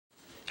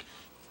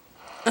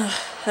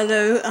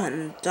Hello,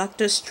 I'm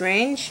Doctor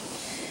Strange.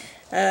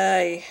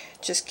 I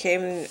just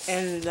came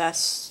in the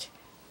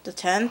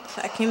 10th.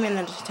 I came in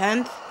on the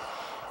 10th.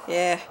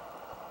 Yeah.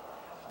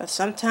 But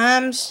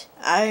sometimes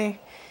I've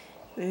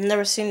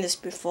never seen this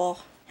before.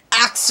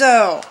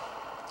 Axel!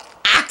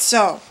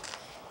 Axel!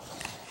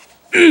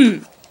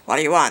 What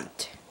do you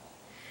want?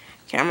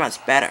 Camera's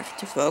better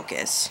to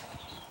focus.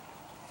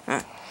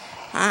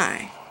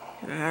 Hi.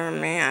 Remember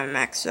me? I'm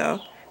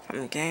Axel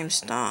from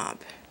GameStop.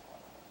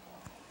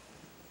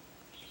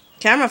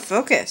 Camera,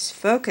 focus.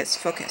 Focus,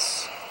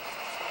 focus.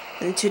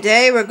 And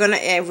today we're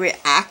gonna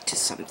react to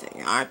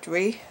something, aren't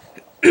we?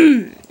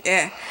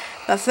 Yeah.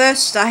 But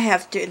first I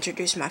have to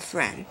introduce my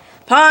friend.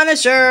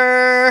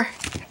 Punisher!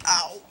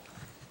 Ow.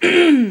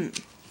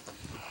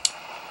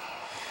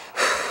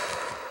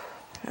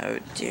 Oh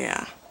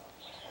dear.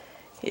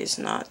 He's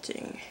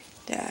nothing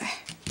there.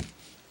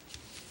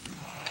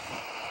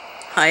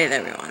 Hi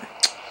everyone.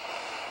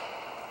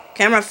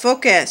 Camera,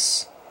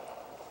 focus.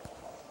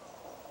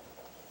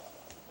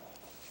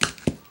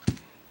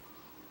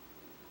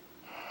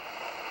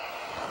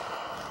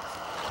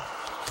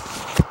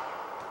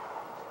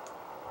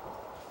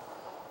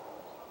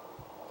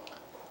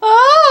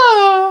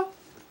 Ah!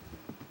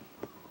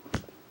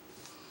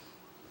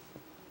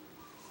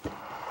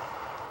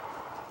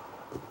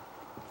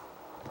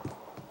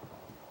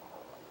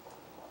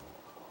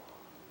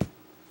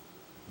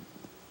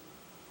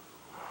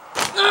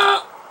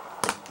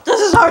 This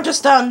is hard to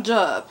stand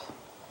up.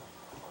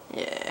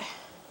 Yeah.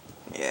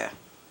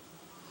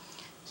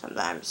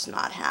 Sometimes it's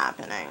not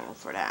happening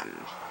for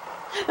them.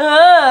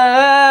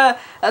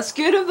 That's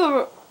good of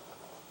the...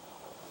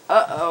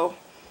 Uh-oh.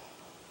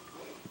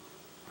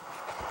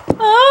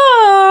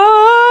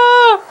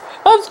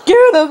 I'm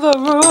scared of the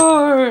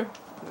roar.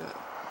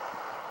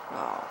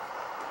 Oh.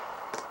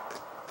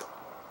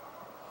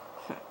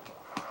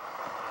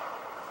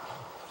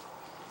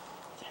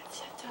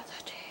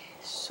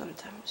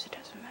 Sometimes it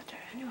doesn't matter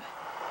anyway.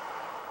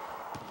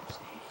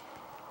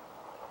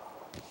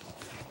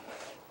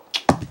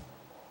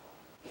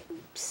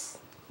 Oops.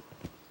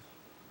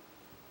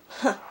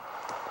 Huh.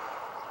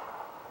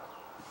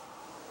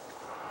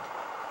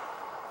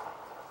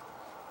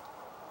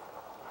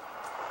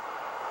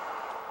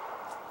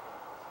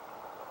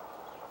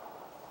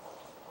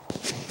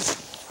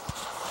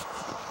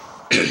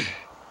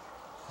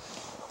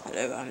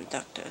 Hello, I'm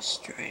Doctor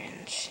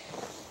Strange.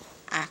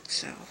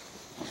 Axel.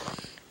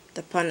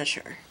 The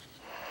Punisher.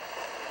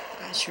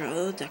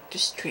 Natural Doctor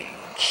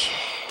Strange.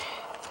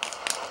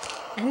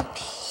 And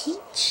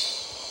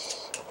Peach.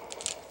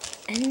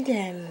 And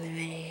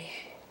Emily.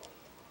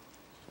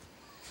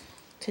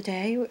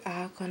 Today we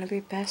are gonna be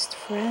best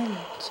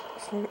friends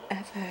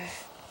forever.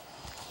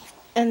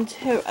 And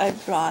who I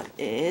brought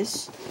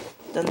is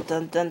dun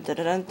dun dun dun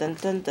dun dun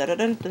dun dun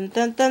dun dun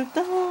dun dun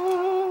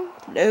dun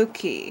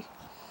Loki.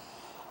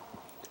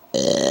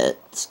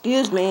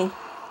 Excuse me.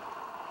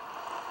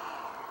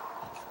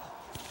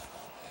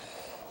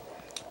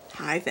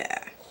 Hi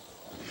there.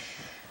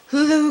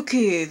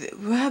 Loki,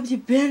 where have you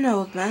been,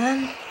 old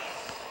man?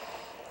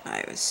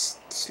 I was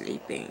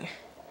sleeping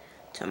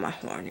till my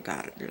horn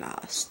got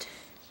lost.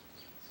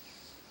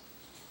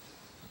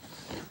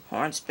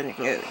 Horn's been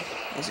glued,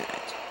 isn't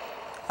it?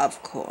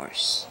 Of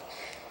course.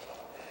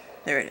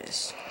 There it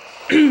is.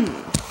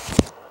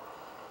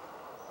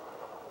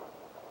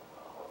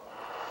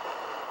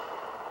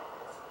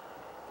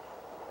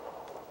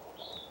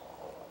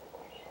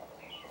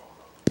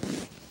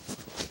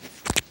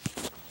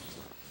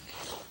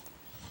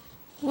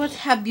 What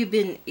have you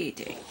been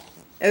eating?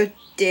 Oh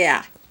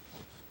dear.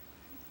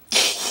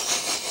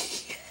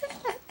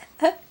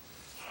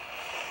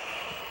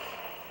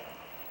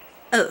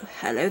 Oh,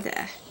 hello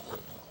there.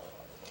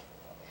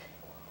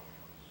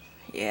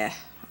 Yeah,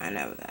 I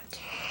know that.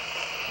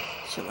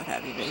 So what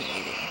have you been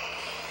eating?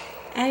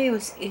 I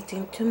was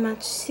eating too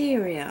much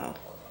cereal.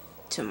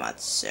 Too much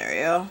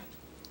cereal?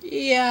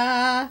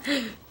 Yeah.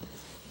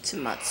 Too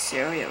much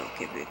cereal will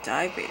give you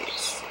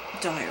diabetes,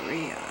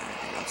 diarrhea,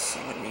 and also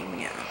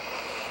anemia.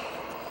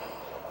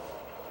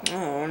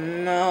 Oh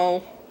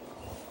no.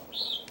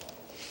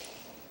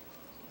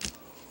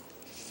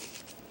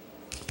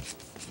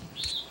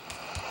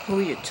 Who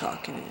are you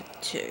talking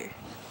to?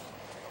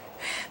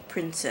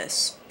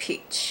 Princess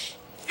Peach.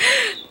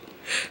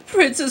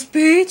 Princess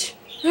Peach?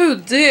 Oh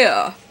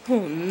dear.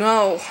 Oh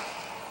no.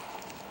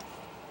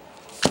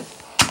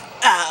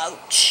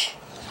 Ouch.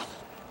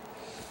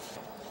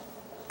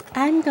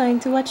 I'm going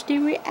to watch the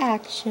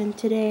reaction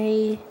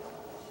today.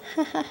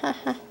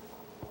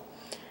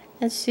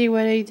 And see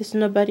whether does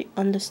nobody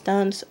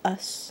understands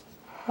us.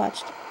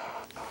 Watch.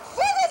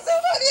 Why does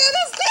nobody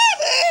understand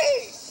me?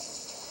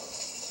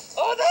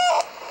 Oh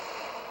no!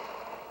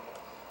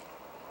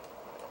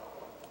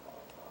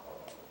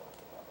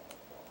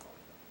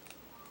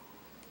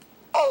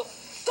 Oh,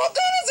 don't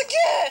do this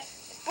again!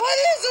 Why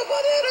does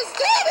nobody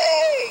understand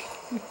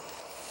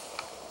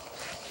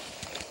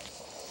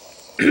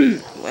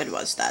me? What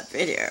was that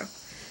video?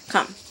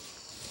 Come.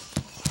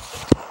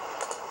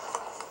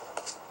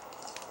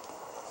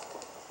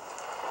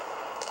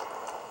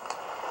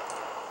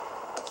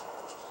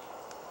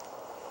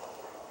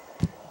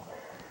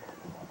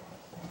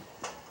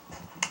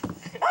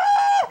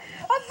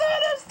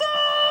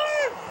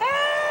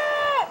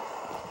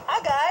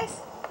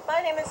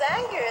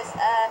 dangerous.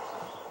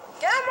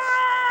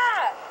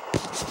 Camera!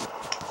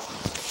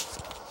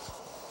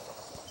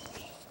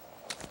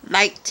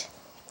 Light.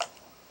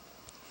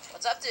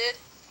 What's up, dude?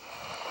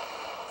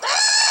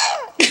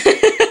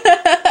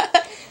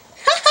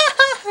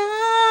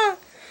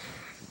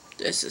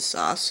 This is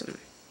awesome.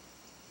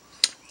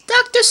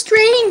 Doctor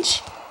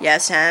Strange!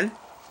 Yes, Ham?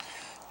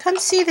 Come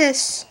see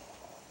this.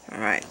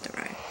 Alright,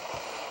 alright.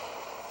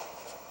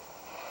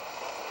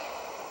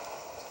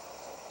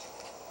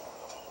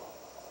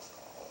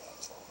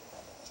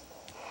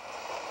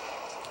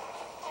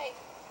 Hey.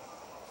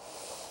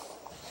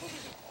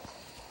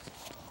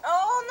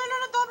 Oh, no,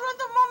 don't ruin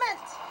the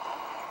moment.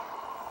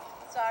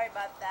 Sorry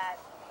about that.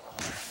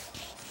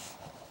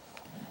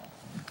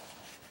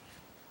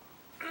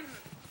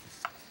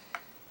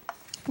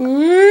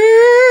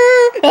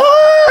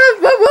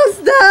 What was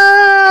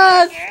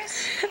that?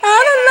 I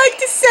don't like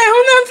the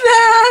sound of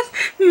that.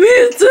 Me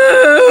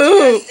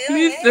too.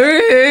 Me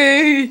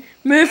 3.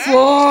 Me 4.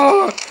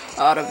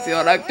 I don't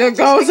feel like the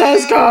ghost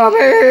is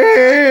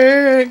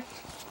coming.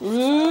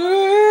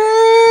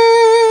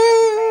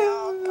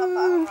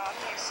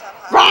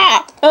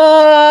 Rah!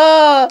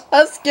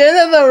 I'm scared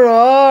of the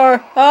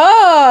roar.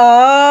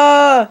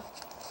 Ah!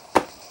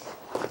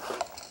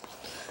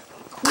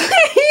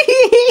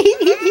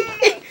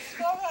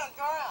 Go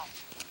around.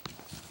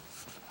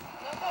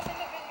 Don't come in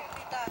the video,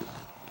 be done.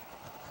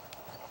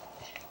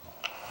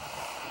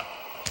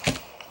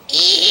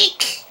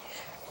 Eek!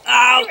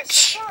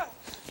 Ouch!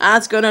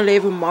 That's gonna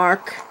leave a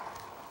mark.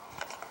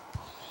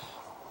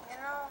 You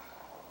know,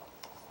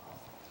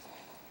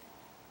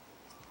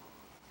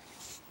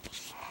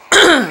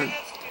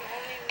 that's the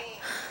only me.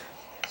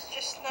 It's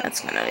just not That's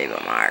gonna leave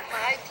a mark. my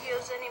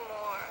ideas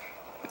anymore.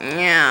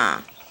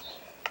 Yeah.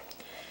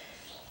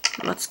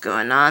 What's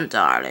going on,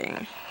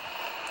 darling?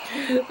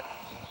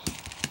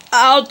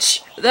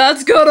 Ouch!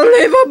 That's gonna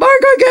leave a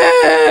mark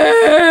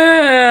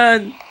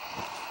again!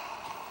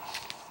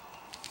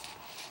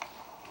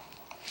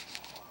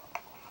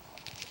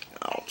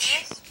 Ouch.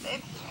 Yes,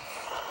 babe.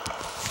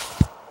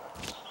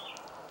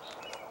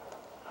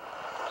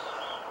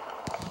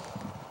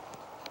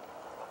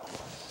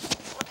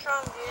 What's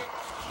wrong, dude?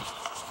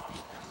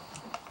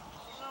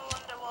 There's no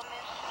Wonder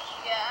Woman.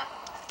 Yeah.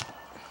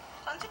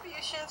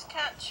 Contributions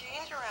can't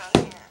change around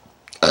here.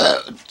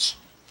 Ouch.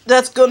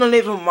 That's gonna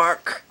leave a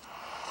mark.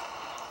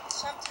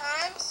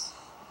 Sometimes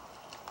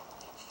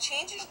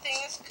changing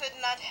things could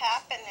not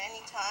happen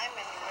any time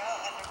in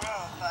a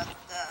row, but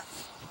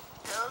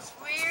those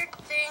weird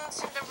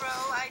things in the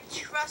row, I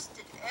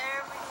trusted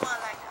everyone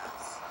like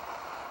us.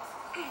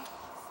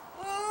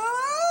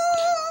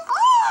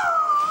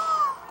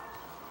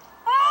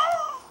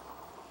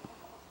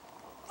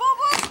 What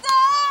was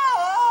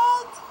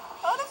that?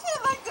 I don't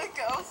feel like the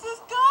ghost is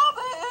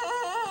coming.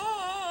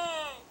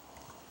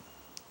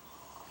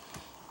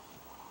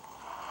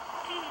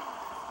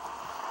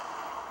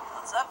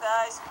 What's up,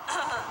 guys?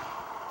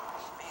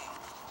 Me.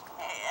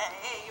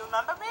 Hey, you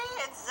remember me?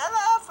 It's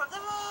Zilla from the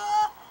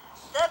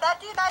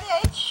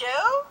 1998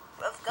 show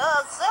with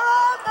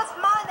Godzilla. That's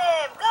my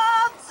name,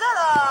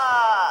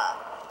 Godzilla.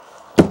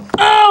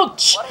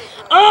 Ouch! What are you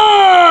doing?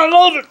 Ah,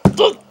 Lord!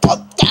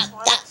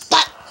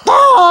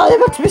 Oh, it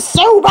makes me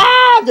so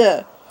bad!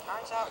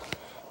 Turns out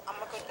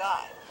I'm a good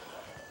guy.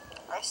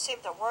 I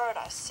saved the world,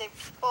 I saved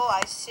people,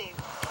 I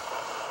saved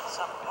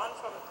someone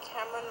from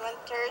Cameron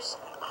Winters.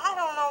 I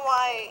don't know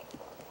why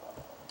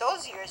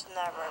those years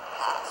never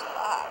passed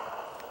by.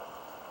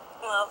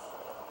 Well,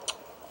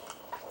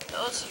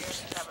 those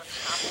years never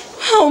come.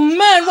 Oh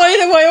man, why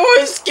do I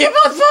always keep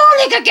on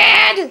falling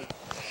again?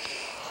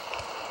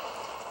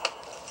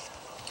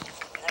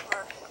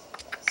 Never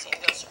seen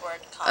those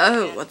words come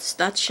Oh, again. what's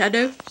that,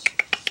 Shadow?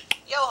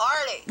 Yo,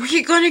 Harley.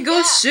 We're gonna go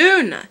Yeah.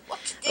 soon. What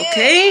you did?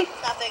 Okay?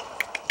 Nothing.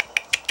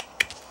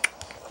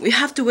 We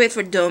have to wait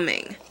for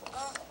doming.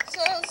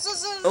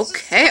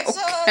 Okay,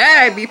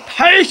 be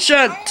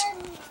patient. I am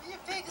your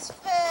biggest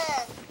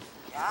fan.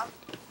 Yeah?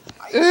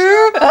 Are you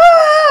sure?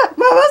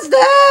 What was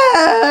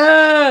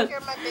that?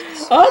 You're my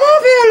biggest I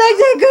don't feel like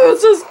the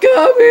ghost is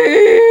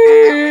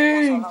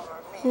coming.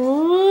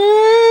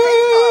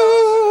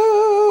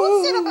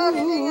 What's it about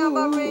anything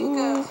about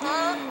wrinkles,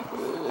 huh?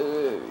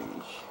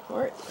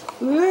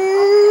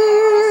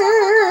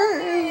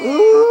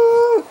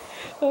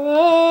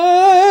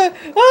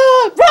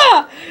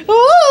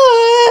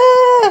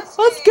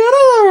 Let's go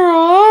to the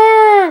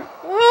roar.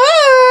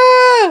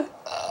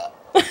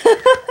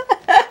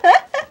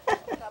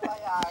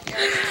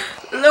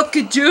 Look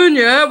at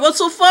Junior, what's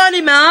so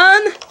funny,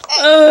 man?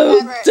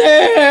 Oh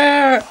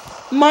dear,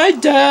 my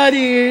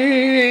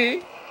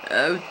daddy.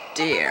 Oh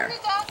dear.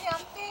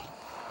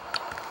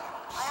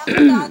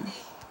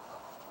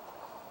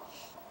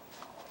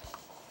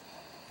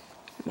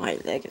 My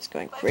leg is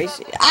going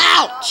crazy.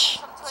 Ouch!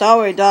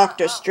 Sorry,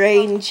 Doctor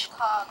Strange.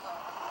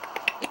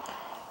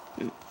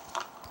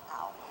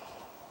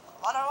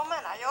 Wonder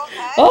Woman, are you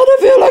okay? I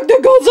don't feel like the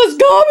ghost is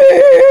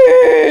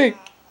coming!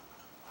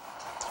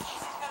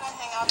 She's gonna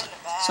hang out in the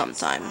back.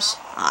 Sometimes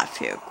I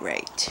feel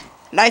great.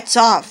 Lights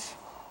off.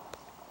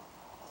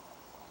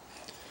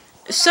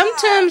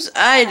 Sometimes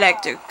I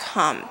like to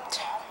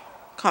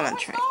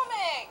commentary.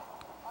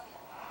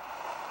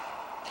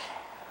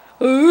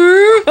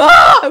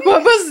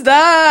 What was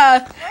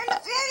that? You're in the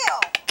video.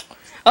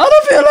 I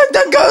don't feel like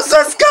the ghost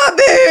is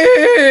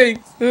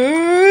coming!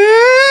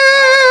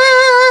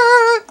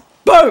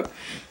 Boo!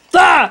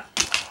 Ah!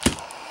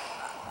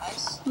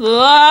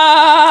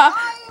 Ah!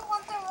 Hi,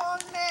 Wonder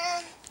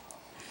Woman.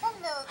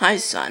 Hello. Hi, there,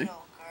 son. little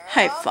girl.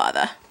 Hi,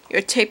 father.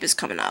 Your tape is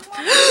coming off.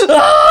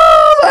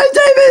 Oh, my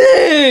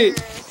DVD!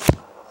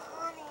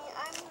 Honey,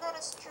 I'm not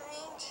a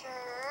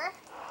stranger.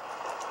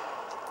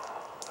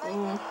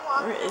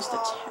 Where is the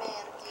tape?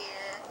 Man,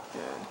 dear.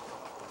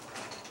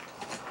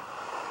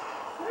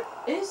 Where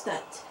is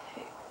that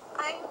tape?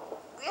 I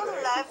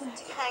really like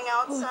to hang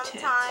out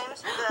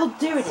sometimes. Oh,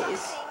 there it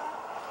is.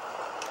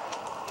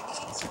 You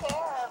can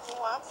spare if you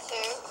want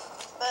to,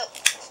 but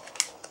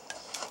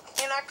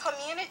in our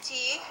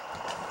community,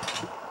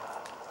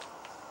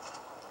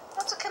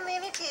 what's a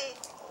community,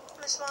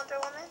 Miss Wonder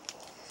Woman?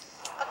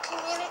 A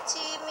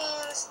community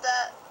means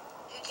that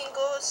you can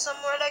go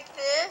somewhere like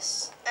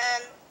this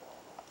and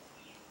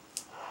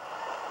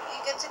you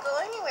get to go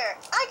anywhere.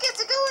 I get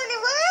to go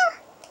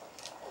anywhere?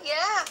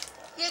 Yeah,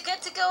 you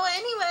get to go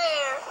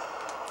anywhere.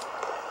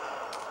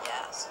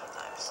 Yeah,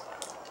 sometimes.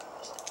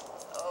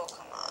 Oh,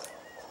 come on.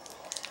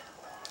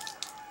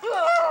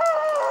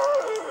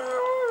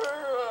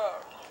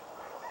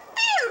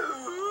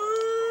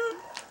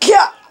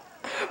 Yeah!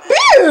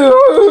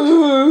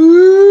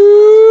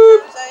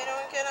 I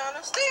don't get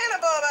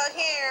understandable about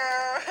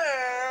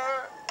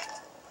here.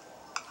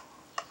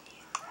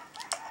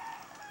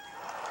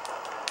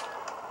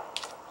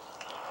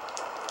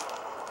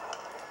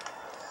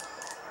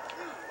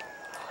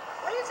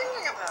 What are you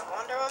thinking about,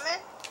 Wonder Woman?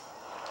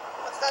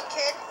 What's that,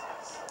 kid?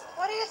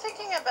 What are you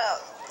thinking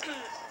about?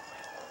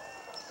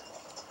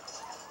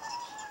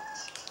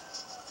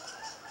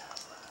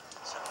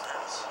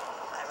 Sometimes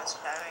I was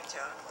planning to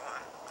go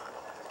on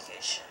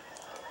vacation.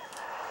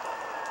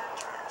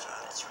 Turns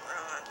out it's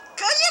ruined.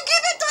 Can you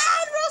give it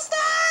down,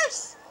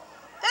 roosters?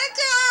 Thank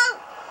you!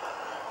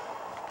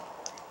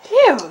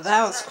 Phew,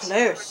 that was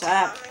close. I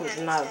have to put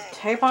another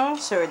tape on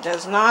so it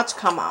does not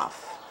come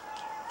off.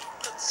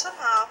 But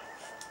somehow...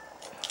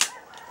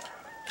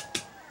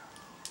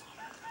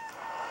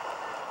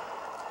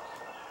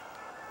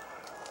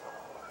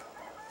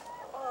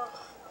 Oh.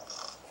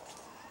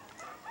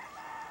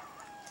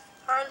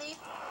 Harley?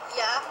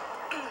 Yeah?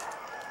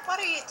 What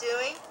are you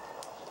doing?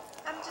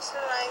 I'm just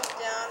lying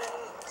down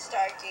and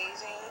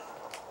stargazing.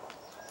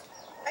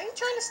 Are you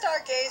trying to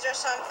stargaze or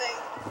something?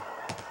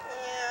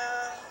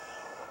 Yeah.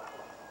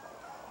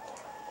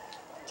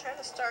 I'm trying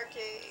to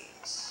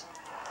stargaze.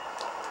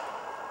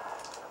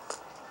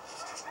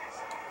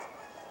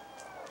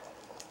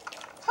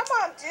 Come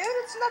on, dude.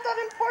 It's not that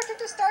important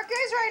to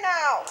stargaze right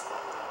now.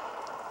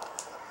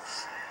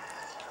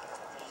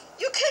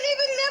 You can't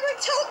even never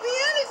tell me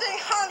anything,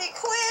 Harley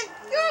Quinn.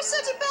 You're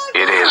such a bad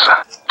It girl. is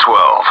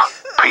 12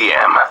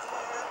 p.m.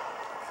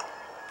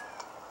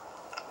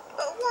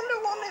 But Wonder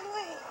Woman,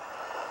 wait.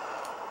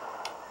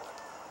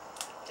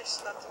 There's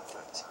nothing to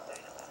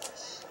explain about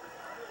this.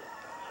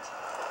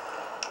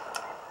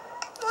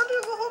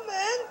 Wonder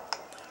Woman.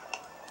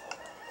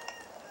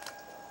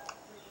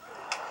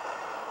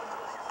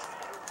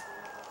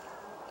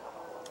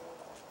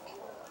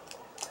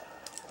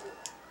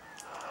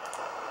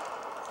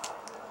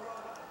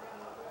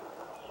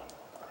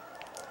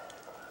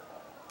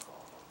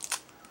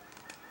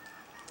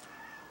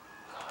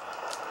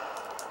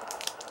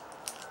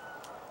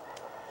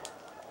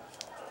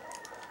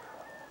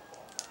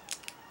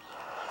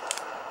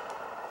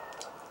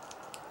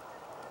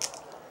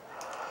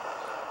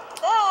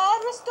 Dad,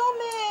 restore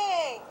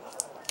me.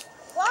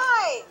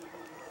 Why?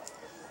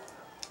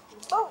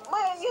 Oh,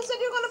 you said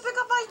you were gonna pick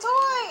up my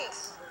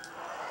toys.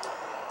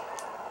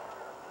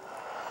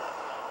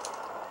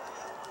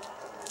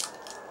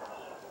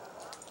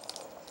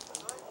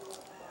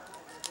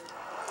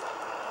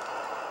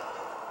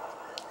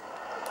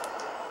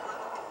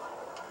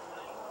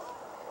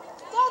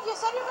 Dad, you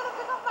said you were gonna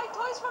pick up my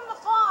toys from the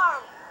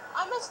farm.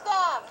 I missed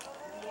them.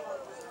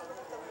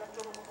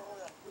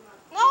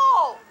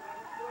 No.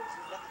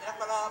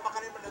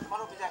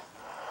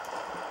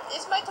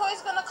 Is my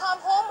toys gonna come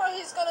home or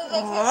he's gonna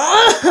like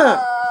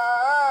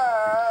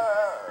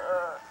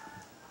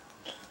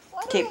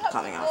Why do Tape we have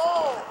coming to off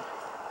go? again.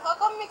 How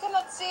come we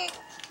cannot see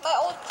my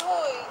old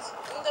toys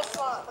in the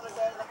front?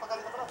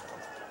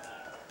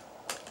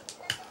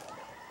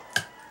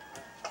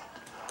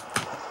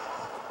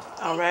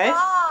 Alright.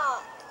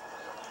 Ah.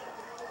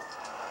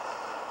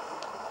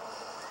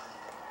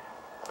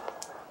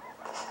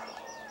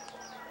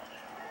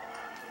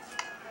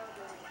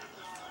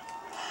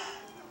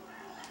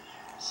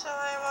 So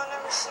I will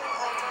never see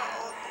all my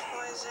old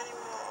toys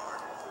anymore.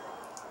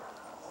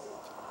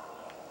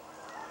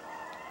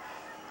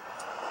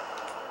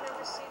 I'll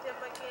never see them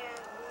again.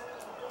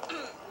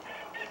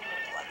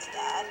 What's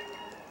that?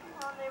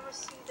 I'll never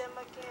see them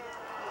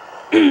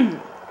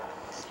again.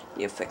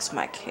 You fixed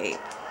my cape.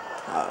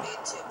 Oh, Me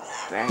too,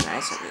 man. very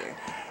nice of you.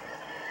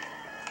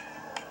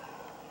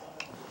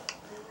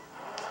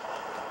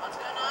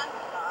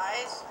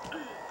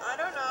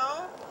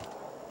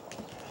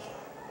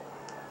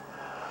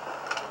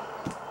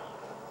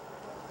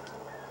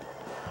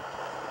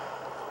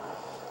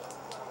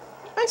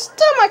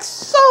 stomach's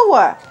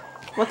sore.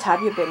 What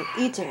have you been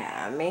eating,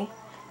 Amy?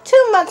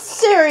 Too much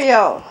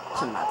cereal.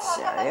 Too much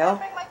cereal.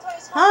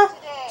 Huh?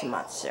 Too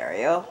much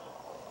cereal.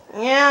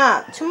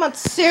 Yeah, too much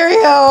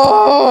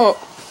cereal.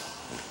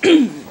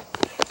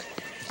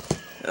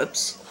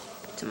 Oops.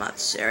 Too much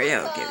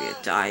cereal will give you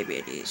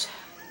diabetes,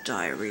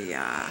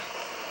 diarrhea,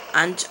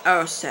 and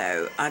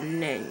also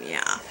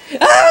anemia.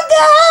 Oh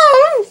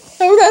no!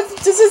 Oh, that's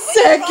just a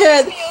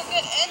second.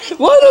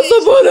 Why does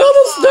somebody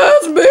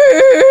understand me?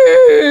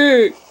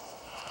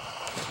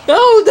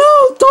 Oh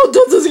no! Don't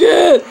do this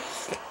again!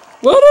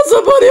 Why does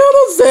somebody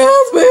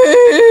understand me?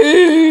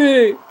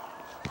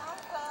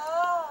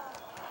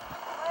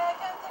 I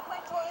can't take my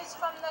toys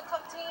from the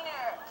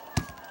container.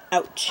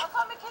 Ouch. How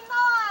come I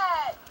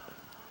cannot?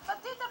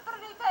 But Tita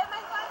Perdita, am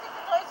I going to take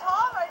the toys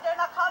home or they're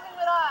not coming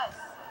with us?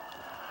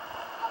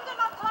 How come they're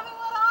not coming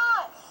with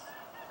us?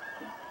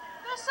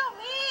 They're so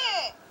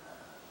mean.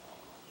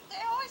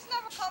 They always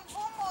never come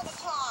home all the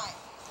time.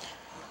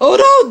 Oh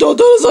no! Don't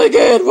do this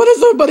again! Why does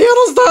somebody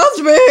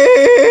understand me?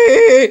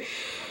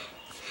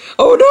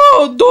 Oh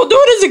no! Don't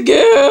do this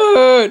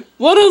again!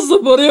 Why does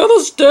somebody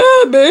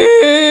understand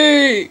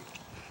me?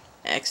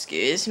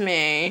 Excuse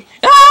me.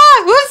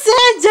 Ah! Who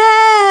said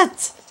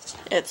that?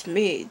 It's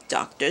me,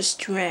 Doctor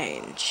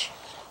Strange.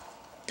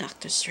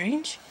 Doctor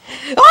Strange?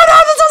 Oh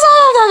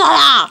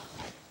no!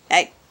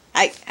 Hey!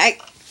 Hey! Hey!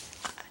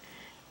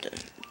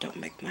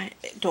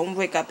 Don't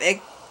wake up the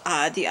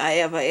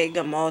Ayaba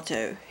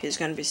Igamoto. He's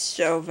gonna be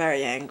so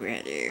very angry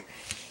at you.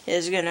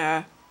 He's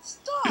gonna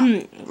Stop.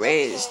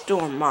 raise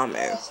Dormammu.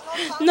 There's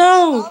no time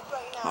No! to stop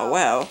right now. Oh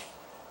well.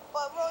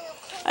 But Royal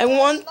I Princess,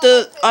 want not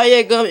the my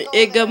favorite. Go there.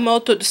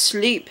 Igamoto to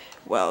sleep.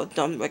 Well,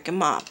 don't wake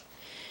him up.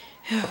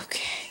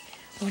 Okay.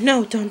 Oh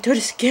no, don't do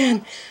this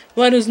again.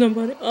 Why does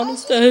nobody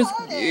understand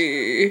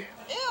me?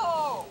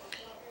 Ew.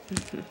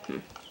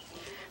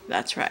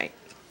 That's right.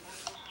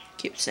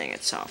 Keep saying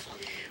it soft.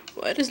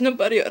 Why does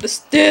nobody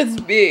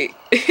understand me?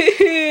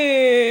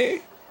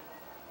 Hey,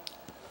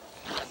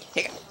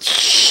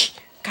 shh.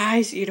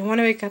 Guys, you don't want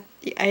to wake up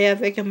the Aya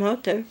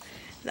Igamoto.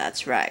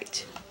 That's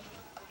right.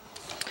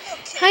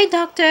 Hi,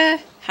 Doctor.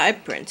 Hi,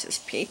 Princess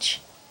Peach.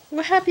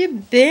 Where have you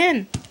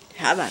been?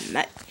 Have I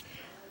met?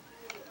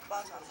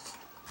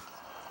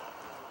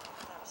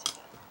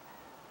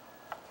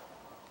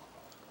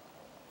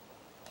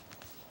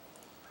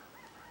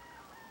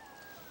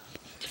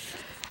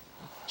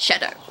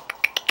 Shadow.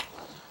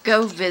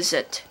 Go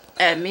visit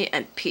Emmy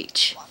and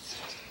Peach.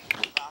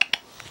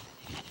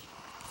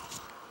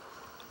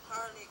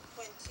 Harley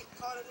Quinn keep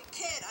calling me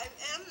kid.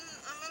 I'm a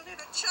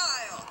little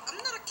child. I'm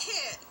not a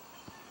kid.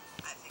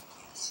 I think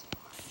yes.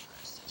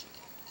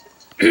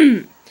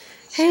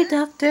 Hey,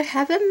 Doctor.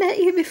 Haven't met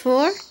you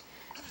before.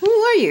 Who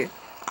are you?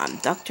 I'm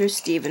Dr.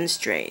 Stephen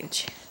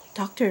Strange.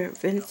 Dr.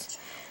 Vincent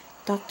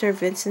Dr.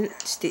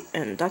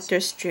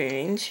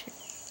 Strange.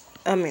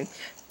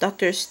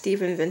 Dr.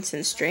 Stephen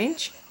Vincent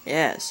Strange?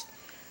 Yes.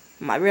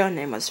 My real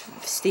name was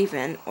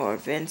Stephen or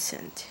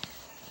Vincent.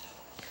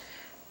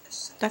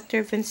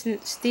 Dr.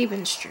 Vincent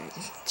Stephen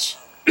Strange.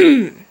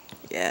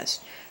 Yes.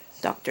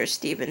 Dr.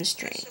 Stephen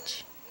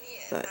Strange.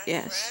 But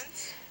yes.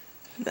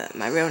 But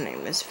my real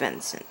name is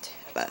Vincent.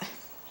 But,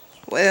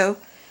 well,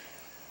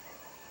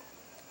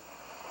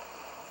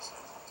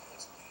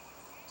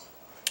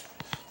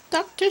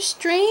 Doctor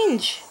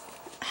Strange,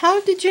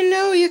 how did you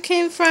know you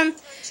came from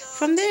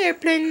the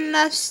airplane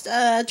last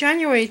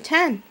January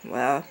 10?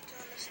 Well,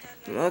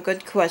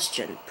 good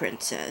question,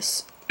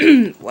 Princess.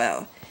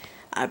 Well,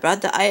 I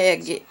brought the Eye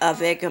of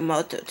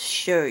Agamotto to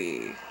show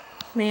you.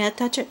 May I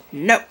touch it?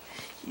 No,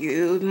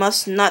 you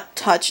must not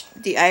touch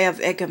the Eye of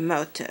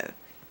Agamotto.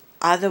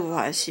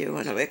 Otherwise, you're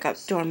gonna wake up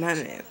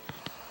Dormammu.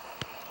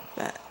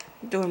 But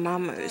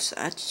Dormammu is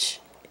such.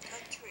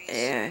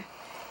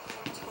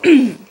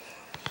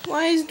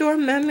 Why is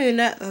Dormammu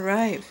not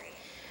arrived?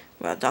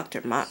 Well,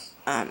 Dormammu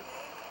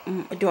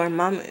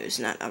is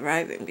not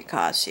arriving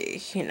because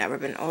he never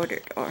been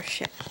ordered or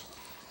shipped.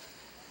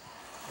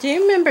 Do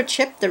you remember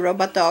Chip the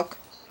robot dog?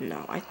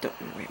 No, I don't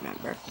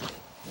remember.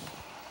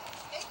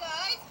 Hey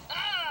guys!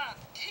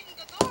 King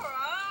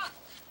Ghidorah!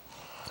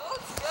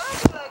 Don't scare me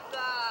like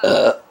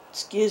that!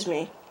 Excuse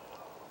me.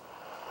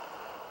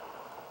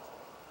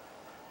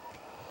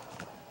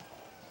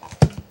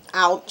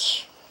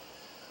 Ouch.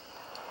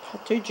 I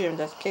told you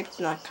that cape's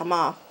not come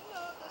off. You know,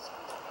 this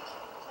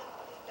information can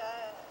be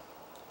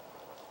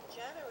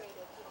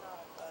generated,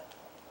 but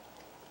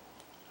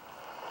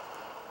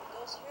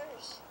those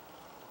hairs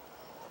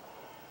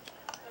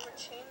never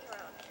change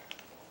around here.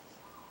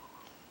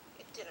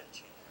 It didn't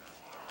change around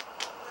here.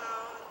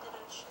 No, it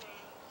didn't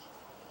change.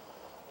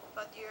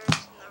 But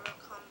yours never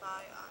come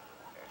by on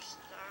Earth's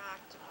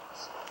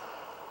directives.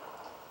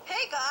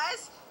 Hey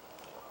guys!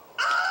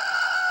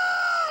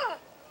 Ah!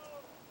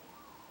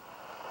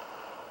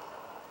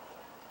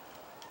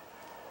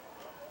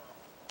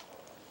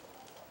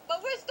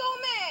 But where's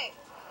Dome?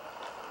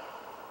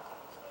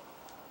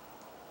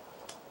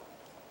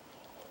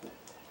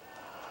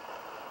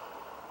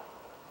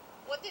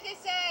 What did they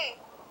say?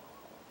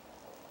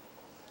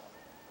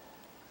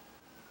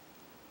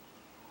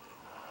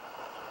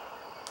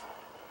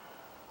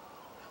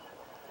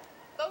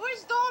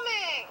 where's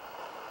Doming?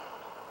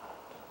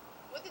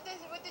 What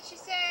did she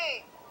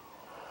say?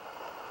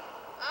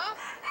 Huh?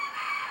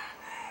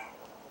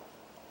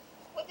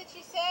 What did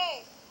she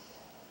say?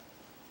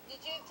 Did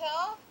you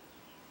tell?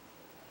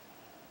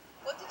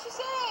 What did she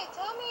say?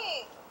 Tell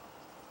me.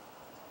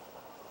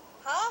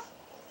 Huh?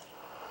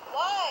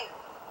 Why?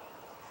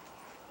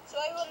 So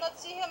I will not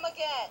see him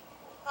again.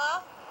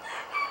 Huh?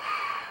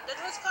 Then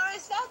whose car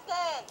is that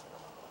then?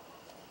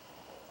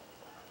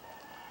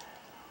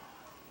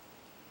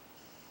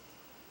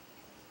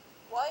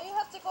 Why you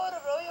have to go to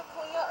Royal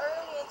Kunya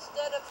early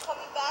instead of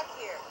coming back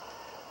here?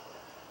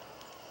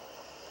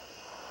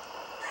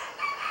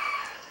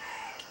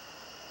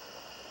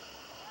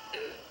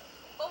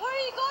 But where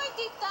are you going,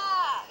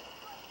 Tita?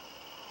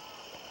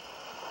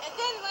 And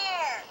then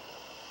where?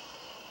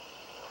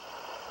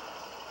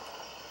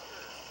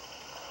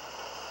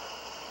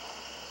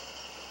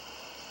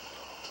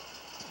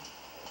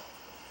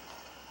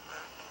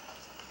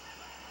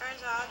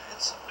 Turns out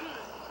it's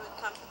good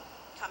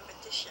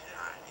competition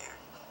around here.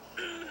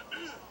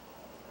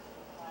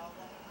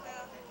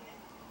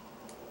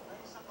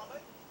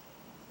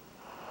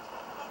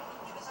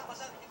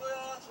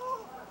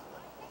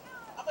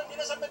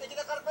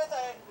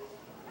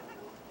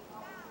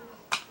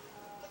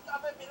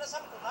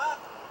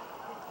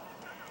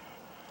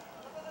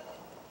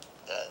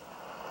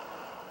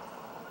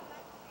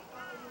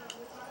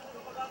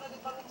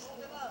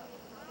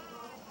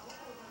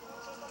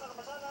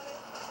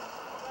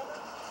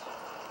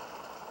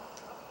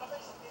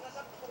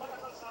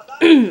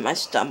 My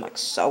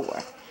stomach's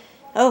sore.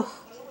 Oh,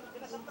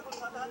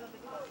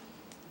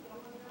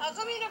 How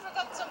come you never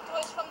got some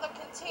toys from the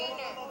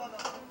container?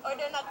 Or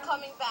they're not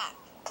coming back?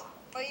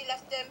 Or you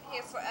left them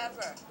here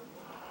forever?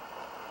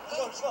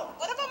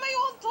 What about my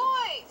old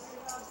toys?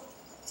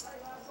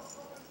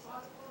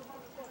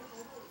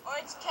 Or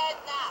it's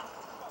kidnapped?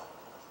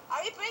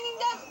 Are you bringing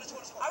them?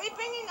 Are we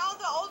bringing all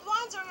the old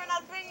ones or we're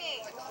not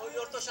bringing?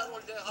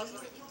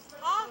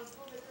 Huh?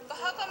 But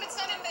how come it's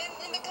not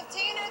in the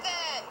container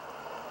then?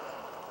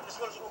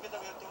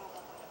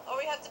 Or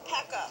we have to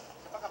pack up?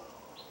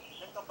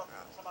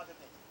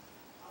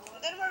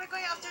 And then where are we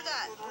going after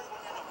that?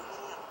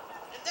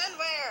 And then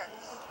where?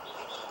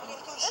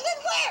 And then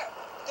where?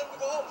 Then we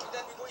go home.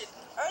 Then we go eat.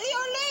 Early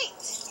or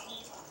late?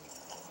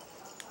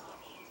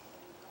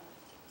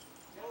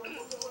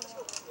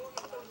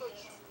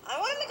 I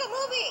want to make a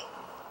movie.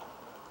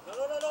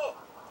 No.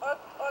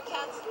 Or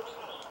cancel.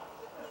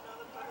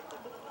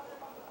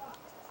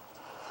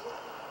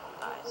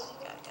 Guys, you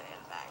gotta get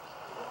a bag.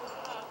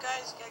 Oh,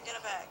 guys, you gotta get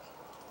a bag.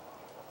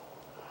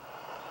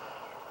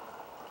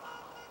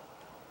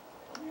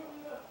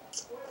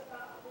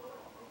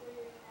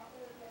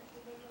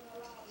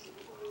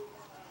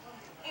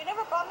 You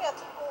never brought me a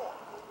tool.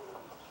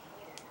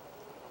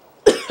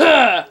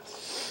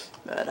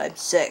 but I'm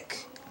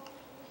sick.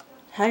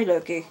 Hi,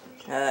 Loki.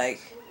 I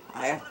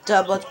have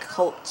double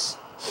colds.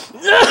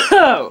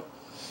 No!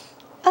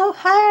 Oh,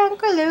 hi,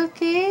 Uncle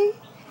Loki.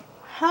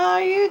 How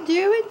are you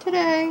doing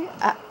today?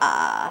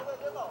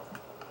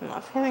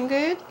 Not feeling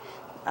good?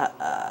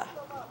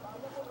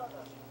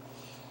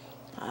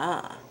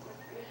 Ah.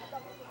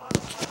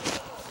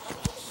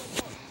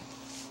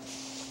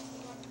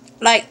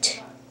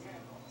 Light.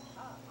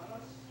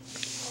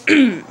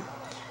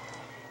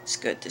 It's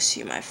good to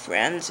see my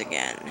friends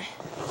again.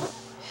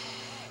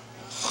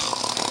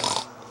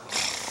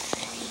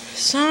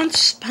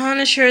 Sounds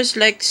Punishers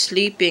like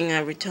sleeping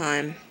every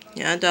time.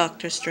 Yeah,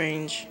 Doctor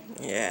Strange.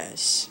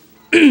 Yes.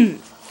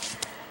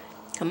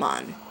 Come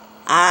on.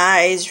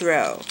 Eyes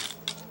roll.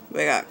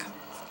 We got.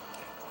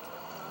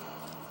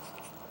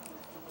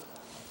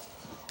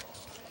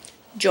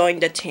 Join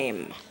the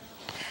team.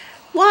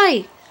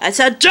 Why? I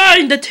said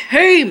join the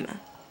team!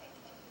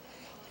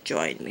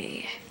 Join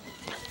me.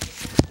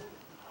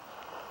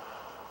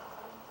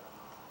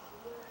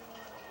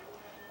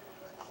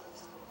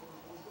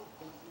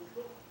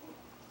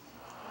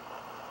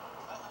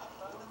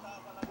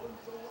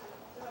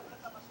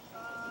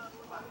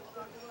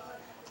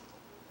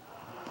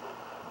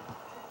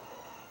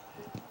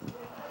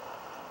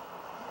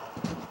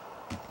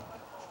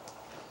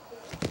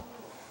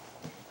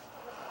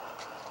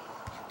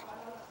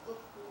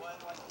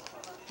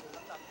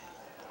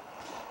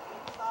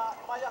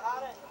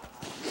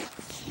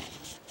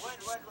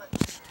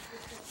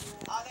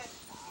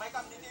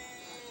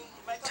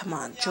 Come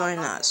on, join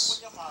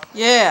us.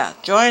 Yeah,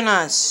 join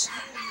us.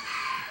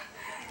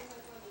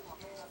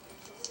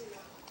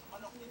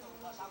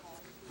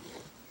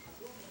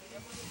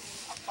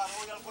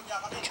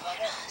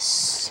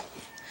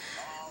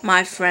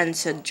 My friend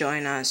said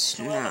join us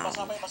now.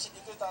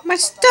 My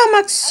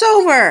stomach's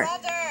sore.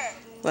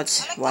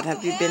 What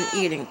have you been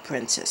eating,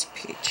 Princess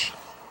Peach?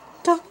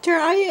 Doctor,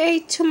 I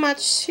ate too much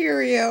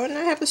cereal and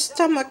I have a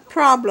stomach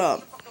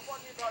problem.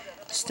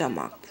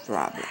 Stomach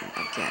problem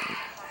again,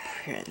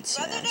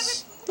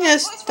 Princess.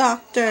 Yes,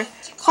 Doctor.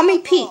 Call me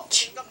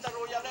Peach. Oh.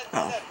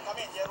 I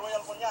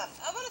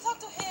want to talk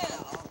to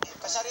him.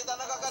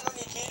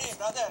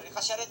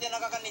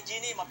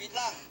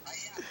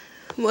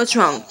 What's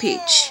wrong,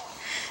 Peach?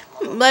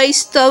 My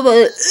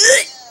stomach.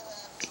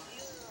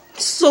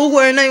 So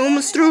weird, I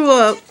almost threw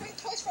up. Bring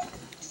toys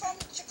from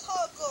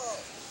Chicago.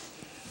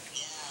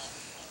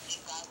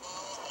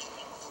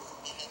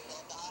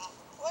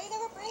 Why you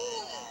never bring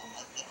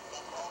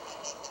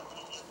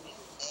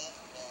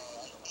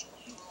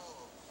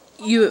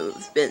me?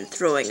 You've been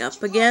throwing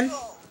up again?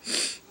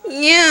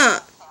 Yeah.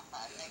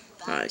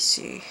 I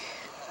see.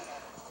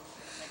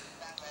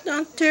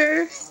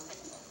 Doctor,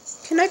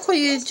 can I call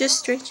you just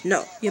Strange?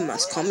 No, you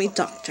must call me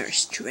Doctor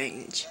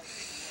Strange.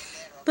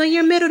 But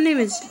your middle name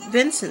is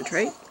Vincent,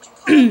 right?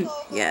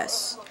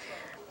 Yes.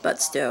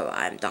 But still,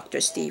 I'm Dr.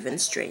 Stephen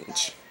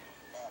Strange.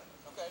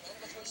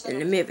 In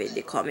the movie,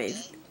 they call me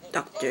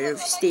Dr.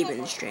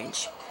 Stephen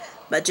Strange.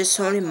 But just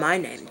only my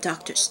name,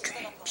 Dr.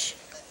 Strange.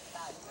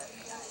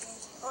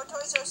 Oh,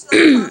 Toys R Us not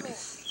coming.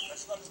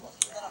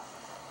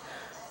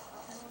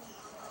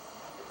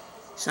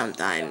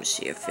 Sometimes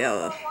you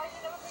feel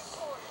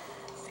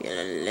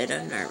a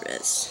little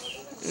nervous.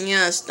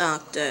 Yes,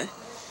 doctor.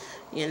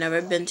 You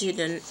never been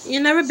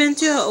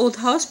to our old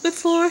house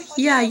before?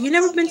 Yeah, you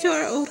never been to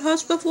our old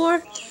house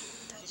before?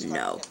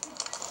 No.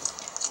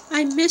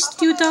 I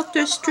missed you,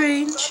 Doctor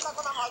Strange.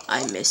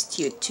 I missed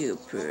you too,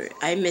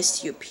 I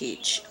missed you,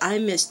 Peach. I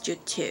missed you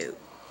too.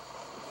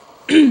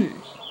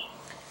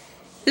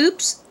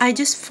 Oops, I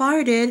just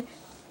farted.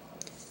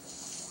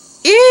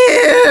 Ew!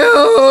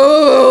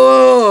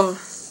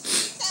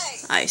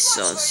 I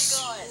saw.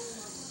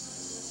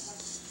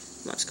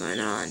 What's going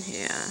on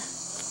here?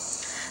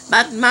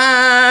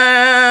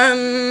 Batman!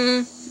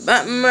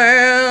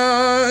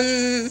 Batman!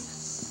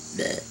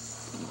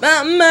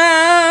 Batman!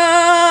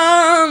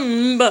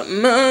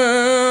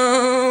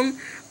 Batman!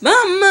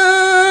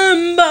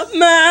 Batman!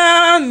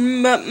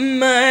 Batman!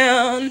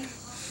 Batman!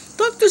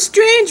 Doctor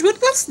Strange, what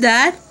was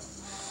that?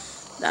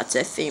 That's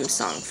a theme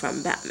song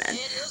from Batman.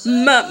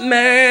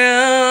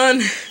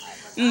 Batman!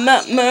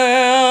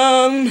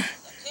 Batman!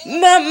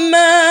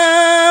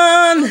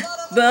 Batman!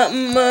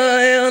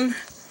 Batman!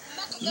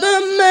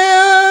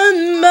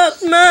 Batman!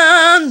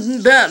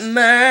 Batman!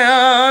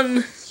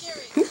 Batman!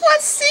 Who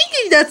was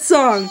singing that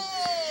song?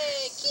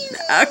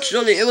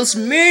 Actually, it was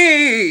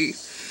me!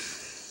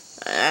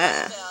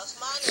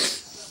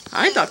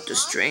 Hi, Doctor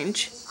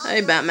Strange.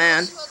 Hey,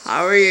 Batman.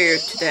 How are you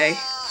today?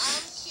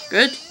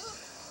 Good?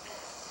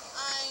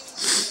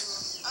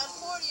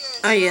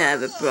 I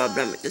have a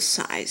problem with the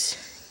size.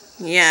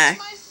 Yeah.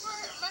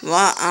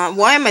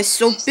 Why am I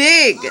so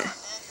big?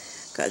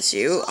 Cause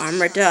you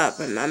armored up,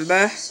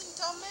 remember?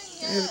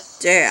 Oh,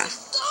 there.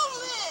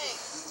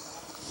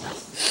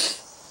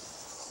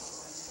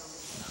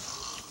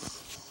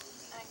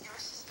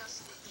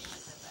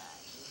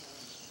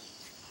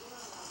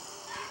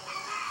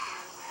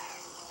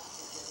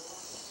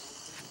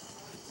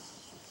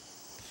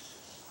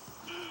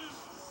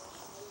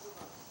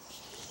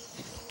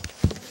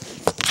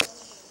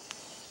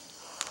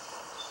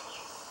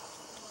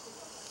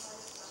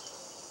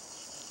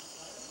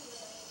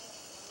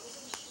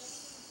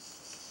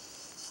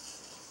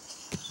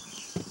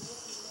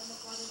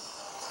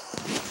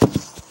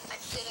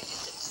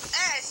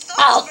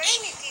 Ouch!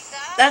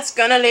 That's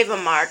gonna leave a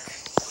mark.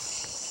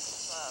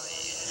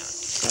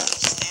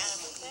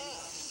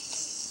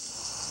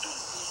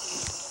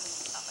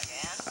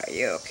 Are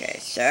you okay,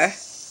 sir?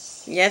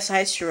 Yes,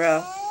 hi,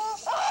 Shiro.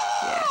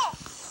 Yeah.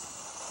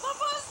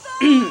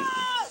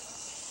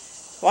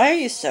 Why are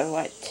you so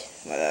white?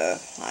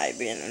 I've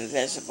been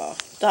invisible.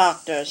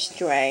 Doctor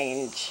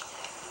Strange.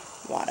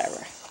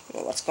 Whatever.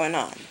 Well, what's going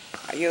on?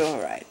 Are you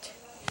alright?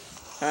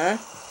 Huh?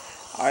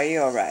 Are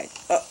you alright?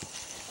 Oh.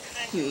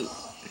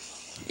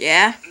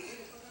 Yeah?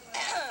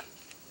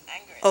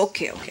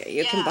 Okay,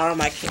 you can borrow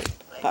my cape,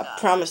 but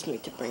promise me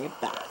to bring it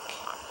back.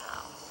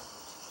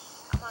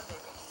 Come on, baby.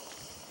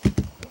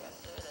 We gotta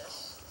do this.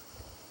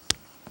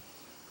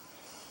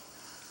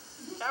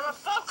 Camera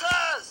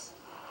focus!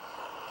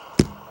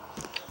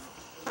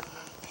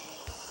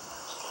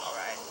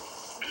 Alright.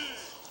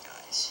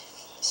 Guys,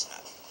 listen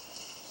up.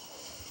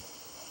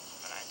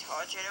 When I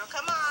told you to,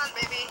 come on,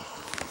 baby.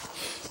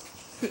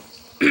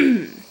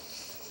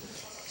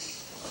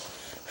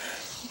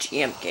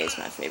 GMK is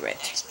my favorite.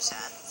 X%.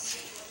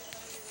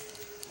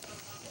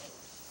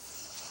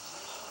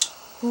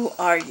 Who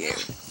are you?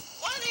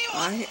 What do you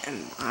want? I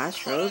am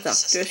Astro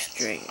Doctor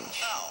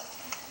Strange.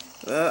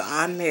 Well,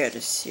 I'm here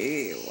to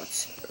see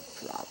what's your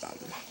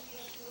problem.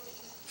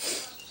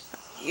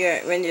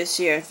 Yeah, when you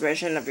see a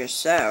version of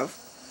yourself,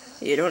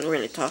 you don't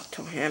really talk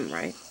to him,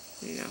 right?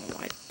 No,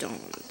 I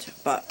don't.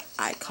 But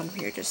I come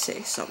here to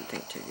say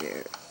something to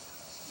you.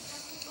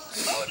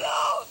 Oh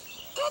no!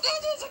 Don't do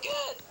this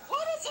again!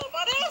 What is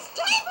somebody else?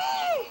 Tell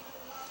me!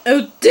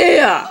 Oh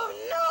dear! Oh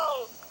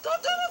no!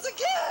 Don't do this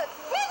again!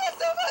 What is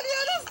somebody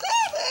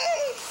understand me?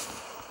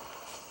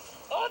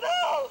 Oh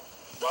no!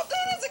 Don't do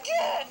this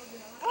again!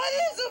 Why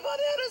is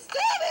somebody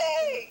understand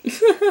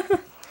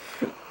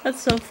me?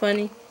 That's so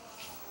funny.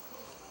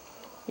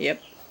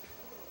 Yep.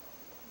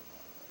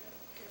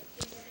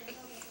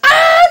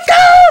 Ah,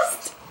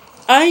 ghost!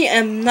 I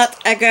am not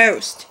a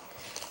ghost.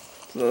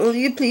 Will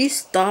you please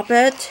stop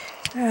it?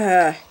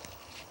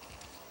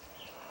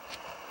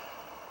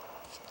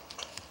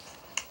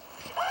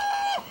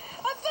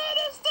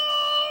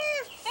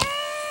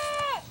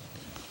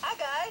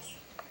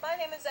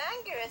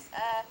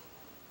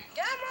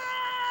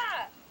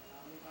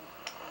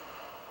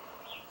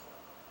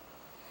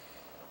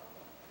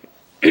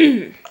 What's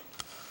up,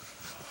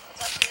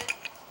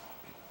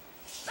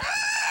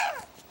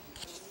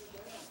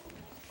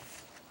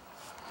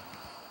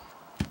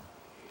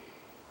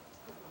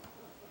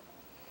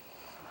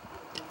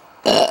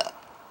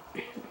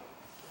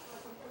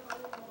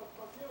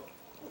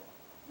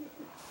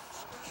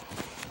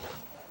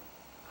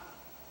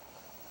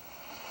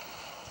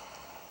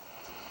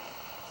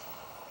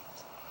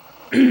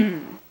 kid?